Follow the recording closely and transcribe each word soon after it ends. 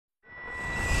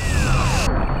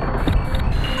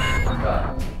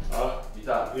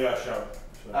Yeah, sure.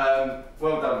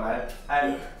 Well done, man.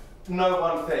 And know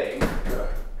one thing.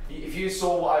 If you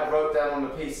saw what I wrote down on the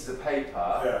pieces of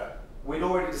paper, we'd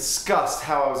already discussed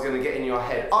how I was going to get in your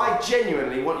head. I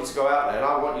genuinely want you to go out there and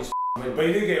I want you to win. But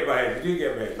you did get in my head, you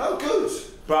did get me. No, good.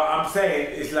 But I'm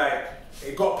saying, it's like,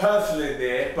 it got personal in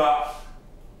there, but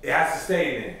it has to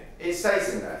stay in there. It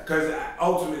stays in there. Because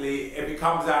ultimately, if it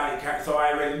comes out, it can, so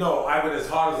I already know, I went as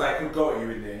hard as I could go at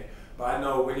you in there. But I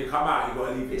know when you come out, you got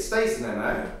to leave it. It stays in there,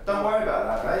 man. Don't worry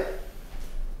about that, mate.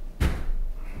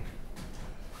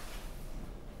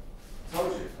 I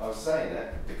told you, I was saying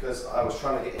that because I was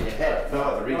trying to get in your head. No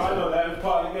other reason. No, I know, that was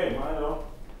part of the game, I know.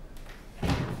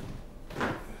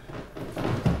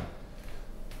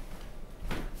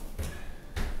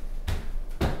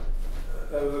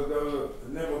 That was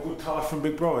never a good task from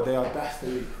Big Brother. They are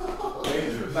dastardly,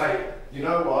 dangerous. Mate, you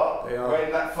know what? They are.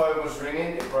 When that phone was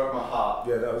ringing, it broke my heart.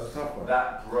 Yeah, that was a tough one.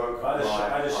 That broke my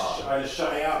heart. I just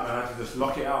shut it out, man. I had to just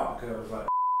lock it out because I was like,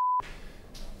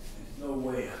 there's no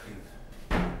way I can.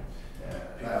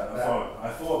 I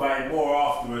thought about it more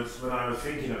afterwards when I was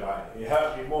thinking about it. It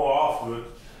hurt me more afterwards,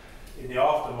 in the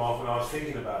aftermath when I was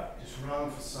thinking about it. Just run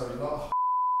for so long.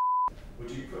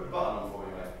 Would you put the button on for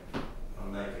me, mate?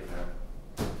 I'm naked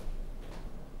now.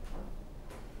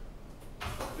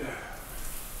 Yeah.